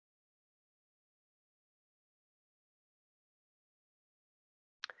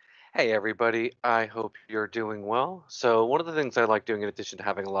Hey everybody, I hope you're doing well. So one of the things I like doing in addition to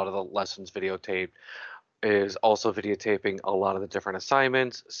having a lot of the lessons videotaped is also videotaping a lot of the different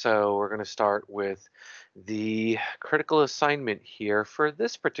assignments. So we're going to start with the critical assignment here for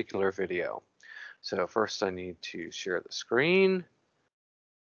this particular video. So first I need to share the screen.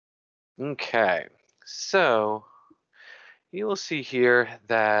 Okay, so you will see here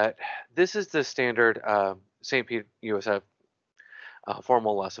that this is the standard St. Pete USF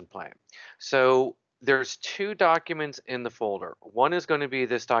formal lesson plan. So there's two documents in the folder. One is going to be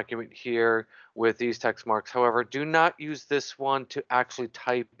this document here with these text marks. However, do not use this one to actually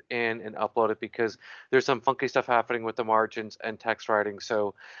type in and upload it because there's some funky stuff happening with the margins and text writing.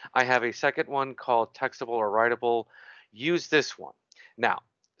 So I have a second one called textable or writable. Use this one. Now,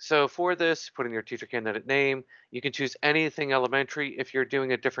 so for this, put in your teacher candidate name. You can choose anything elementary. If you're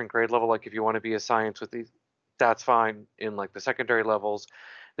doing a different grade level, like if you want to be a science with these, that's fine in like the secondary levels.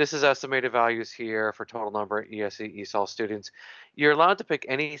 This is estimated values here for total number of ESE, ESOL students. You're allowed to pick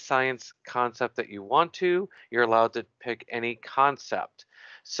any science concept that you want to. You're allowed to pick any concept.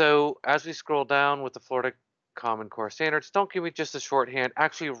 So as we scroll down with the Florida Common Core standards, don't give me just a shorthand.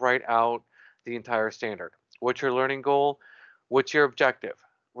 Actually write out the entire standard. What's your learning goal? What's your objective?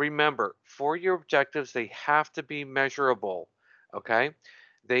 Remember, for your objectives, they have to be measurable, okay?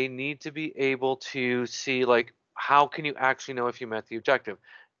 They need to be able to see, like, how can you actually know if you met the objective?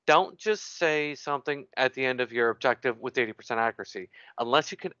 Don't just say something at the end of your objective with 80% accuracy.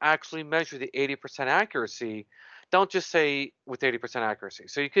 Unless you can actually measure the 80% accuracy, don't just say with 80% accuracy.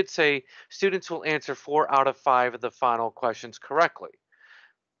 So you could say students will answer 4 out of 5 of the final questions correctly.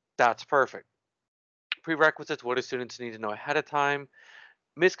 That's perfect. Prerequisites, what do students need to know ahead of time?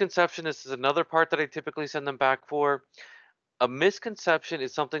 Misconception, this is another part that I typically send them back for. A misconception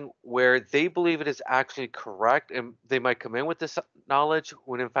is something where they believe it is actually correct and they might come in with this knowledge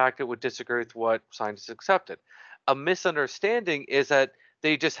when in fact it would disagree with what science is accepted. A misunderstanding is that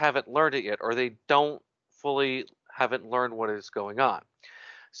they just haven't learned it yet or they don't fully haven't learned what is going on.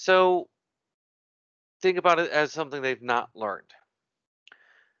 So think about it as something they've not learned.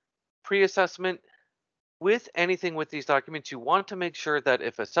 Pre-assessment, with anything with these documents, you want to make sure that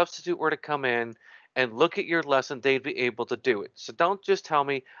if a substitute were to come in and look at your lesson, they'd be able to do it. So don't just tell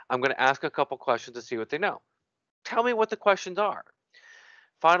me, I'm going to ask a couple questions to see what they know. Tell me what the questions are.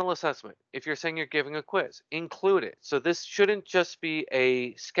 Final assessment. If you're saying you're giving a quiz, include it. So this shouldn't just be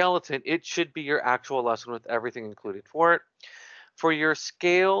a skeleton, it should be your actual lesson with everything included for it. For your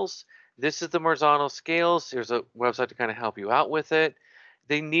scales, this is the Marzano scales. There's a website to kind of help you out with it.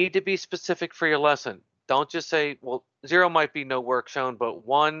 They need to be specific for your lesson. Don't just say, well, 0 might be no work shown, but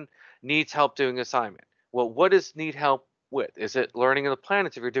 1 needs help doing assignment. Well, what does need help with? Is it learning of the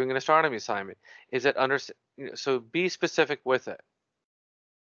planets if you're doing an astronomy assignment? Is it so be specific with it.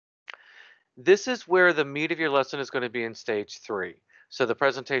 This is where the meat of your lesson is going to be in stage 3. So the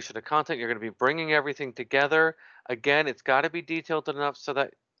presentation of content, you're going to be bringing everything together. Again, it's got to be detailed enough so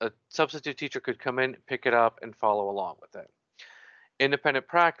that a substitute teacher could come in, pick it up, and follow along with it. Independent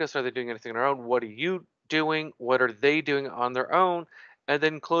practice, are they doing anything on their own? What are you doing? What are they doing on their own? And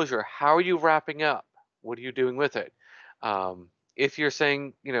then closure, how are you wrapping up? What are you doing with it? If you're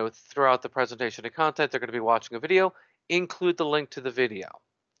saying, throughout the presentation of content, they're going to be watching a video, include the link to the video.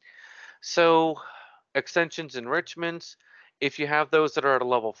 So extensions, enrichments, if you have those that are at a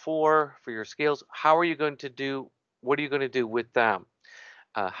level 4 for your scales, how are you going to do, what are you going to do with them?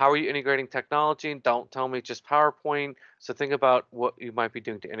 How are you integrating technology? Don't tell me just PowerPoint. So think about what you might be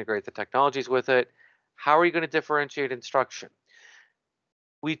doing to integrate the technologies with it. How are you going to differentiate instruction?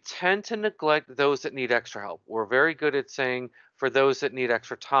 We tend to neglect those that need extra help. We're very good at saying for those that need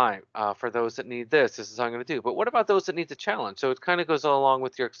extra time, for those that need this is what I'm going to do. But what about those that need the challenge? So it kind of goes along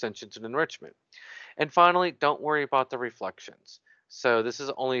with your extensions and enrichment. And finally, don't worry about the reflections. So this is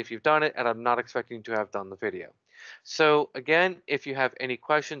only if you've done it, and I'm not expecting you to have done the video. So again, if you have any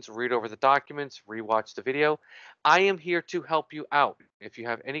questions, read over the documents, rewatch the video. I am here to help you out. If you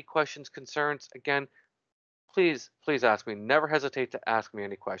have any questions, concerns, again, please ask me. Never hesitate to ask me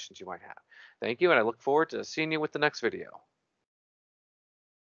any questions you might have. Thank you, and I look forward to seeing you with the next video.